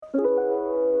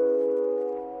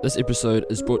This episode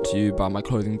is brought to you by my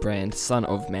clothing brand, Son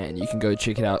of Man. You can go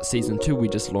check it out. Season 2, we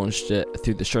just launched it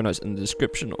through the show notes in the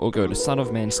description, or go to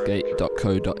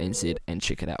sonofmanskate.co.nz and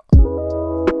check it out.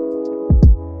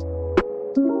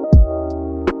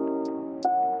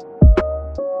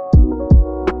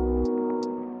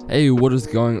 Hey, what is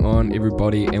going on,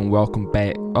 everybody, and welcome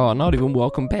back. Oh, not even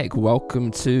welcome back. Welcome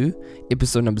to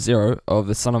episode number 0 of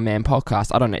the Son of Man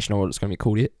podcast. I don't actually know what it's going to be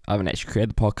called yet. I haven't actually created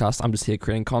the podcast. I'm just here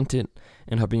creating content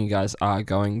and hoping you guys are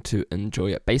going to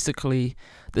enjoy it. Basically,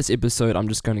 this episode, I'm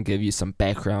just going to give you some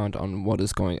background on what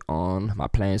is going on, my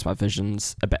plans, my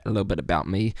visions, a little bit about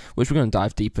me, which we're going to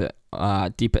dive deeper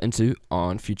into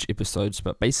on future episodes.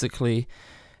 But basically,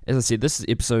 as I said, this is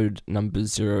episode number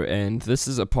 0, and this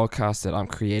is a podcast that I'm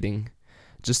creating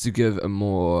just to give a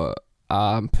more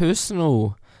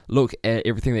personal look at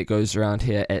everything that goes around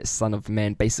here at Son of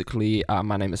Man. Basically,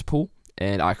 my name is Paul,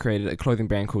 and I created a clothing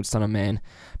brand called Son of Man.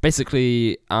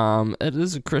 Basically, it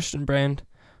is a Christian brand,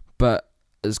 but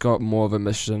it's got more of a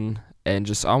mission, and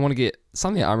just I want to get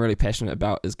something that I'm really passionate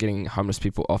about is getting homeless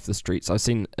people off the streets. I've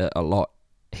seen it a lot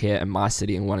here in my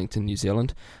city in Wellington, New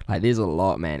Zealand. Like, there's a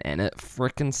lot, man, and it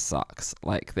freaking sucks.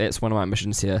 Like, that's one of my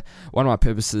missions here, one of my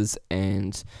purposes.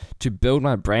 And to build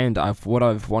my brand, what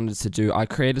I've wanted to do, I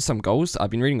created some goals.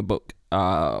 I've been reading a book,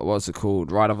 what's it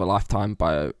called, Ride of a Lifetime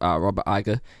by Robert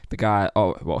Iger. The guy,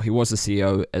 he was the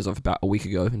CEO as of about a week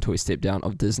ago until he stepped down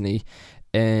of Disney.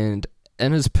 And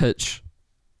in his pitch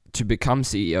to become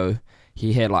CEO,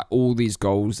 he had like all these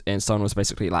goals, and someone was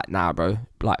basically like, nah bro,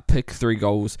 like pick 3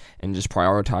 goals and just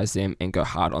prioritize them and go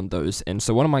hard on those. And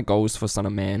so one of my goals for Son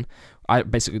of Man, I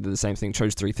basically did the same thing,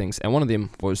 chose 3 things, and one of them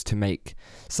was to make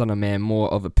Son of Man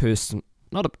more of a person,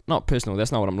 not personal,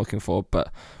 that's not what I'm looking for,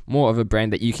 but more of a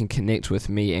brand that you can connect with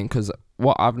me. And because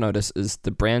what I've noticed is the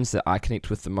brands that I connect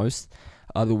with the most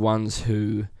are the ones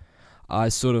who I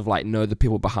sort of like know the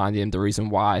people behind them, the reason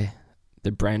why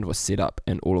the brand was set up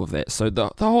and all of that. So the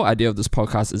whole idea of this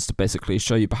podcast is to basically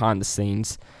show you behind the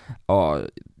scenes, or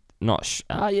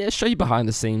show you behind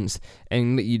the scenes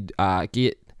and let you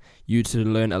get you to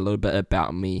learn a little bit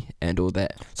about me and all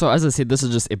that. So as I said, this is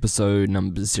just episode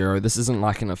number 0. This isn't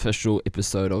like an official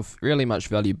episode of really much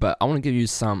value, but I want to give you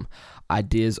some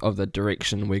ideas of the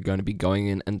direction we're going to be going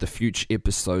in the future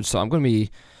episodes. So I'm going to be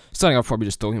starting off probably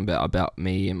just talking about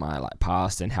me and my like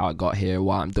past and how I got here,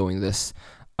 why I'm doing this.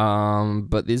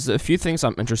 But there's a few things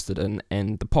I'm interested in,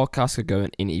 and the podcast could go in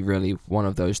any really one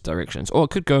of those directions, or it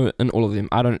could go in all of them.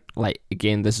 I don't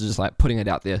again, this is just like putting it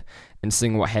out there and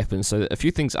seeing what happens. So a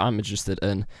few things I'm interested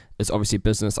in is obviously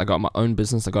business. I got my own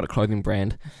business, I got a clothing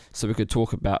brand, so we could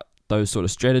talk about those sort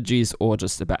of strategies, or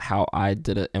just about how I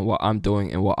did it and what I'm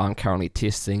doing and what I'm currently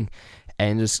testing,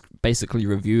 and just basically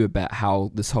review about how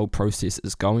this whole process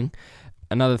is going.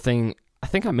 Another thing I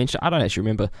think I mentioned, I don't actually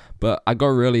remember, but I got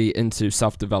really into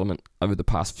self-development over the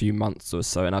past few months or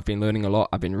so, and I've been learning a lot,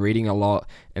 I've been reading a lot,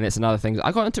 and that's another thing.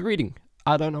 I got into reading.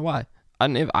 I don't know why.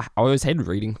 I always hated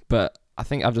reading, but I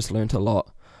think I've just learned a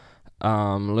lot.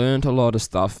 Learned a lot of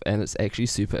stuff, and it's actually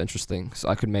super interesting, so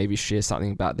I could maybe share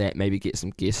something about that, maybe get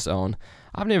some guests on.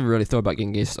 I've never really thought about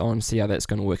getting guests on, see how that's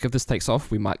going to work. If this takes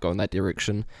off, we might go in that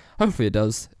direction. Hopefully it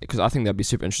does, because I think that'd be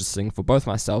super interesting for both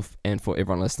myself and for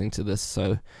everyone listening to this,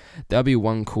 so that'll be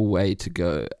one cool way to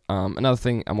go. Another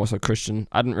thing, I'm also Christian.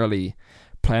 I didn't really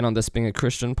plan on this being a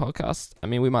Christian podcast. I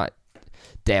mean, we might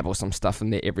dabble some stuff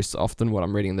in there every so often, what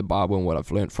I'm reading in the Bible and what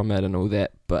I've learned from it and all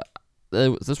that, but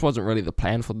this wasn't really the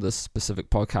plan for this specific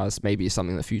podcast. Maybe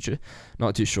something in the future,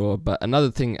 not too sure. But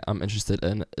another thing I'm interested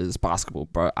in is basketball,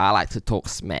 bro. I like to talk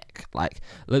smack. Like,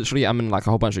 literally, I'm in like a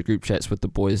whole bunch of group chats with the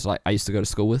boys like I used to go to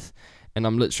school with, and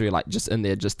I'm literally like just in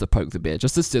there just to poke the bear,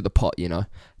 just to stir the pot, you know.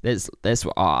 That's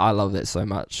what I love that so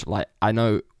much. Like, I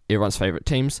know everyone's favorite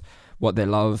teams, what they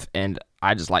love, and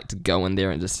I just like to go in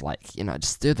there and just like, you know,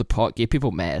 just stir the pot, get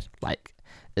people mad. Like,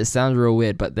 it sounds real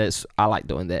weird, but I like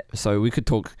doing that. So we could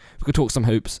talk some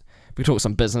hoops, we could talk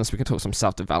some business, we could talk some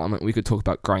self-development, we could talk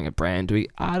about growing a brand.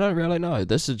 I don't really know.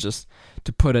 This is just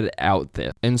to put it out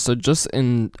there. And so just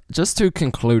to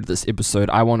conclude this episode,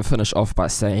 I want to finish off by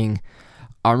saying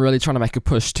I'm really trying to make a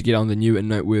push to get on the new and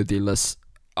noteworthy list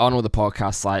on all the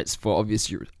podcast sites for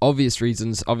obvious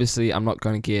reasons. Obviously, I'm not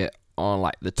going to get on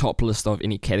like the top list of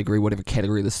any category, whatever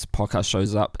category this podcast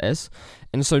shows up as,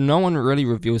 and so no one really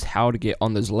reveals how to get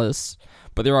on those lists,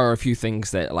 but there are a few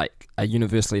things that like are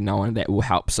universally known that will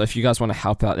help. So if you guys want to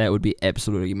help out, that would be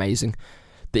absolutely amazing.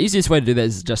 The easiest way to do that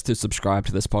is just to subscribe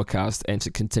to this podcast and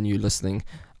to continue listening.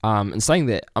 And saying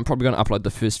that, I'm probably going to upload the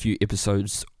first few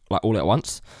episodes like all at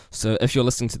once. So if you're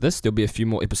listening to this, there'll be a few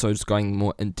more episodes going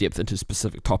more in depth into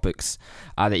specific topics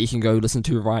that you can go listen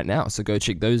to right now. So go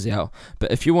check those out.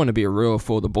 But if you want to be a real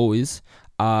for the boys,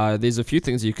 there's a few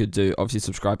things you could do. Obviously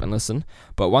subscribe and listen,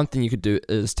 but one thing you could do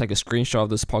is take a screenshot of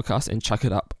this podcast and chuck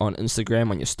it up on Instagram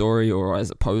on your story or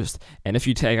as a post. And if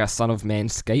you tag us Son of Man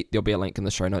Skate, there'll be a link in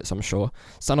the show notes, I'm sure.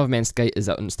 Son of Man Skate is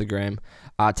our Instagram.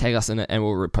 Tag us in it and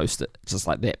we'll repost it, just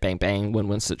like that. Bang bang,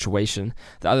 win-win situation.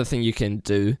 The other thing you can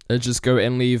do is just go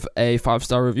and leave a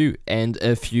 5-star review, and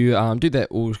if you do that,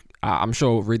 I'm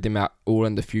sure I'll read them out all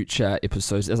in the future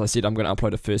episodes. As I said, I'm going to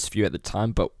upload the first few at the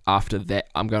time, but after that,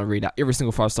 I'm going to read out every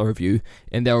single 5-star review,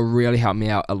 and that will really help me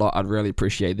out a lot. I'd really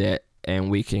appreciate that, and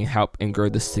we can help and grow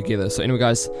this together. So anyway,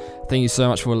 guys, thank you so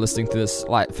much for listening to this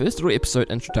first little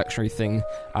episode introductory thing.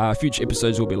 Future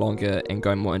episodes will be longer and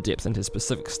going more in depth into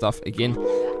specific stuff. Again,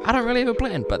 I don't really have a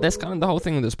plan, but that's kind of the whole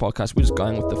thing of this podcast. We're just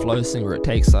going with the flow, seeing where it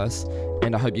takes us,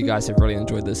 and I hope you guys have really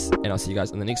enjoyed this, and I'll see you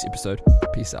guys in the next episode.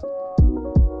 Peace out.